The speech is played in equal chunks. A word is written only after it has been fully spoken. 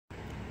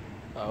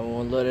I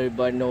want to let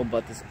everybody know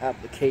about this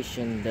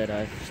application that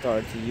I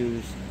started to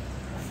use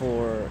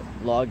for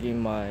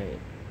logging my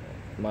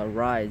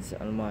rides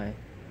on my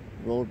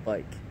road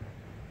bike.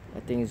 I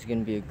think it's going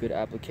to be a good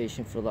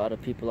application for a lot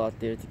of people out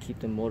there to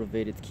keep them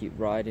motivated to keep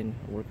riding,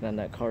 working on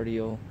that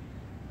cardio.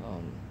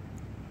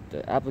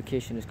 The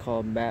application is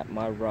called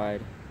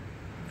MapMyRide.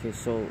 Okay,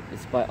 so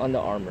it's by Under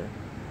Armour.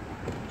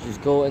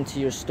 Just go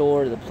into your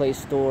store, the Play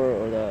Store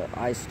or the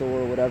iStore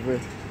or whatever,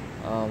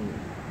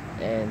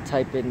 and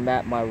type in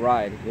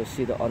MapMyRide. You'll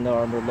see the Under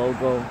Armour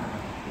logo.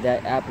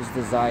 That app is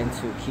designed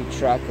to keep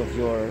track of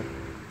your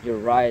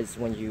rides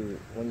when you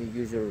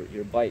use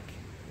your bike.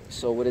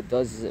 So what it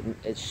does is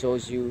it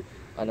shows you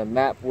on a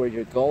map where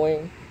you're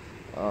going.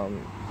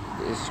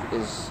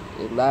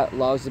 It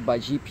logs it by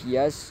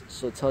GPS,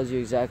 so it tells you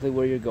exactly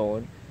where you're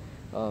going.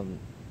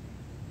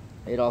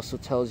 It also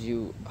tells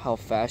you how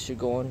fast you're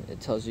going. It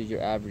tells you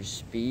your average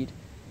speed.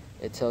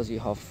 It tells you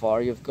how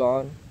far you've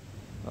gone.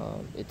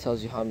 It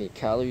tells you how many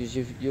calories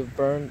you've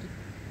burned,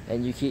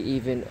 and you can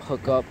even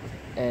hook up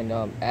and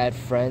add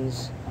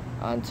friends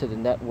onto the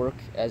network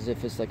as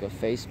if it's like a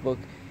Facebook,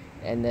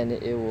 and then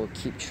it will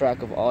keep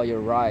track of all your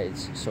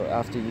rides. So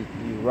after you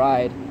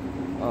ride,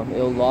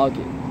 it'll log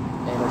it,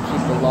 and it'll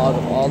keep the log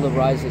of all the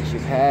rides that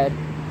you've had,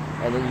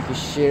 and then you can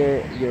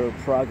share your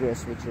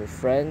progress with your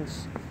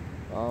friends.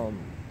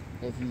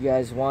 If you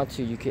guys want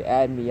to, you can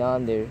add me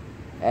on there.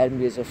 Add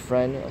me as a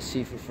friend,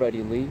 Sifu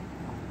Freddie Lee,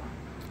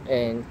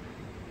 and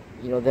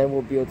then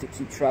we'll be able to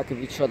keep track of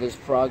each other's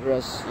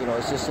progress.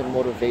 It's just a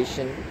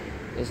motivation.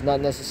 It's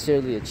not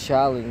necessarily a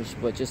challenge,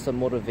 but just a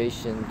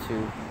motivation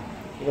to,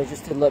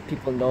 just to let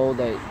people know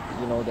that,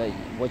 that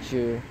what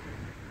your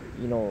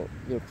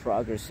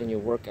progress in your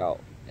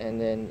workout,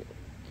 and then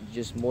you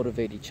just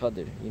motivate each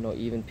other.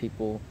 Even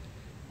people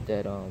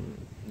that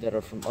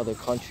are from other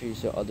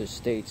countries or other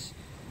states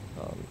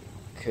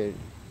could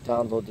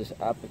download this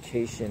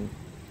application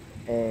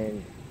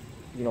and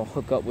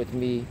hook up with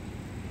me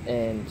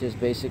and just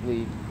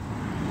basically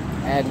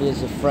add me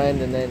as a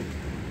friend, and then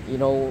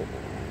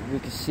we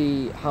can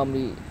see how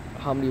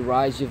many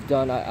rides you've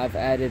done. I've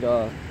added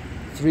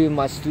 3 of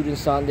my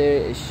students on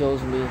there. It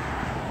shows me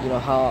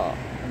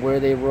where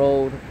they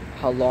rode,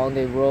 how long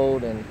they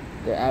rode, and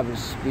their average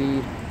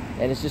speed,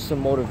 and it's just a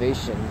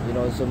motivation.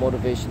 It's a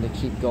motivation to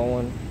keep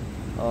going.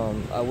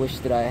 I wish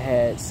that I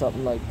had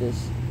something like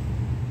this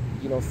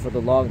for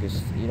the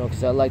longest,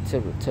 because I like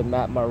to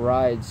map my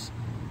rides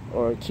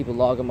or keep a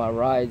log of my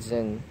rides,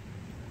 and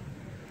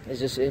it's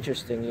just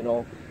interesting,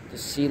 to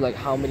see like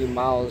how many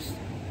miles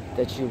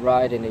that you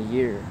ride in a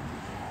year,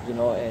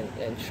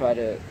 and try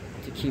to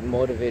keep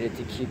motivated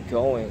to keep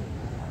going,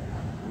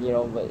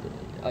 but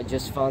I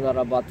just found out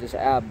about this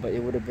app, but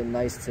it would have been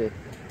nice to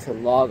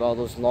log all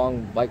those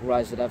long bike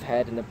rides that I've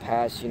had in the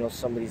past.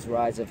 Some of these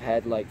rides I've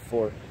had like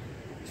for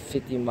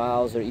 50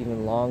 miles or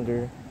even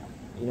longer,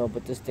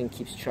 but this thing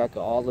keeps track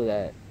of all of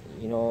that,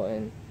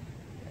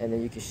 and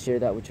then you can share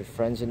that with your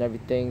friends and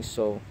everything.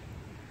 So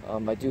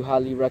I do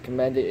highly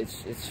recommend it.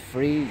 It's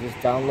free. Just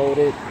download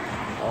it.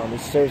 It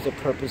serves the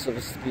purpose of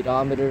a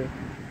speedometer.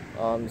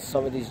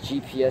 Some of these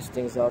GPS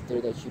things out there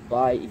that you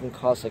buy even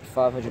cost like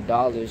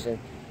 $500, and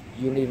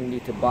you don't even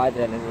need to buy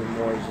that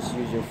anymore. You just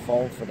use your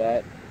phone for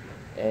that,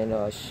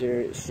 and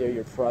share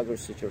your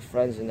progress with your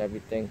friends and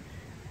everything.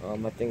 I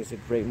think it's a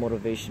great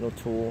motivational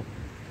tool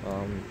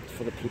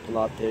for the people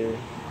out there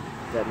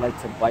that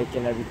like to bike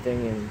and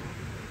everything. And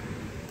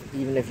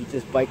even if you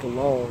just bike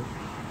alone,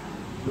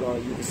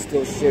 you can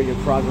still share your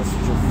progress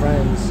with your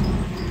friends,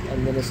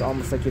 and then it's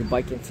almost like you're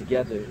biking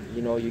together.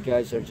 You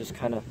guys are just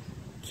kind of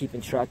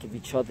keeping track of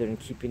each other and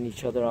keeping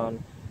each other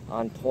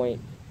on point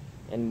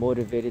and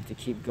motivated to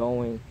keep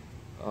going.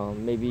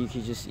 Maybe you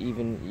could just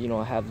even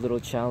have little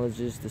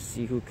challenges to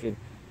see who could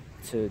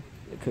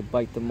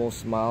bike the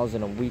most miles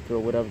in a week or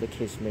whatever the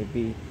case may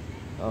be.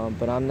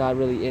 But I'm not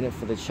really in it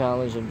for the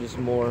challenge. I'm just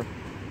more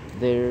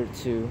there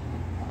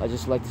I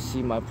just like to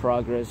see my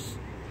progress.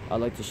 I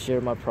like to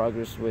share my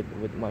progress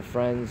with my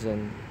friends,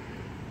 and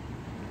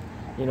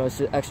it's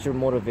an extra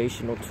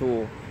motivational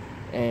tool,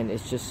 and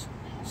it's just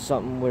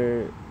something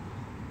where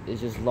it's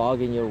just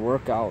logging your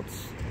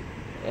workouts,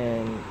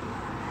 and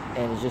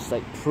it's just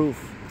like proof,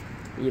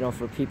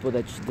 for people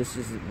that this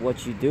is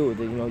what you do,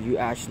 that you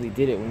actually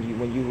did it.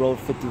 When you rode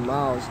 50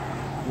 miles,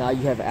 now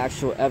you have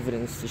actual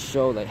evidence to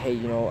show that, hey,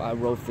 I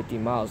rode 50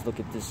 miles. Look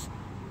at this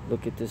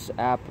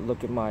app.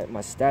 Look at my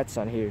stats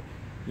on here.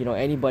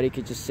 Anybody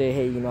could just say,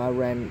 hey, I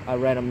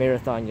ran a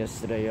marathon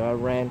yesterday, or I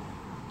ran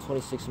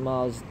 26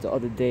 miles the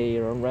other day,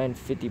 or I ran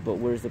 50. But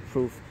where's the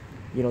proof?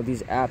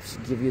 These apps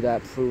give you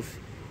that proof.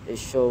 It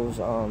shows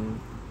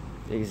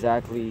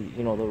exactly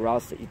the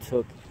routes that you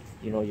took,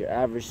 your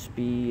average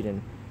speed,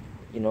 and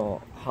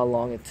how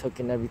long it took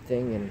and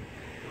everything, and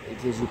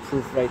it gives you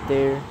proof right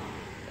there.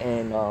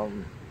 And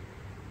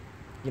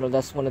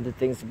that's one of the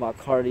things about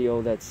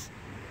cardio that's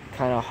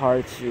kind of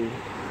hard to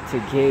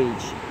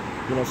gauge.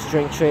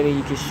 Strength training,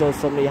 you can show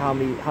somebody how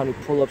many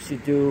pull-ups you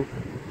do,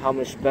 how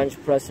much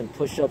bench press and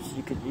push-ups.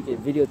 You could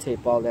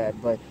videotape all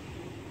that. But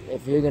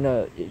if you're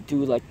gonna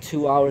do like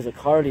 2 hours of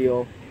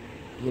cardio,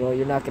 You know,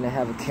 you're not going to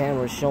have a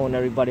camera showing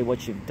everybody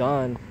what you've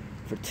done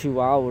for 2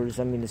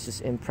 hours. I mean, it's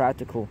just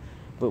impractical.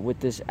 But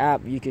with this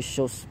app, you can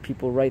show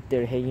people right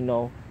there, hey, you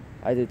know,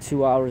 I did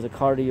 2 hours of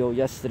cardio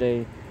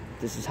yesterday.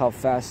 This is how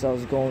fast I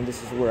was going.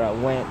 This is where I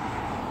went,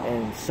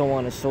 and so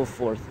on and so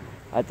forth.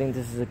 I think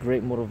this is a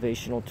great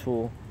motivational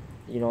tool,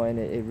 you know, and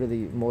it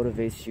really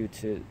motivates you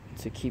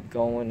to keep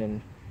going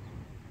and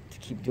to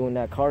keep doing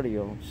that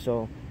cardio.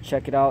 So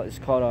check it out. It's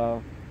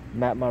called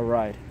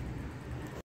MapMyRide.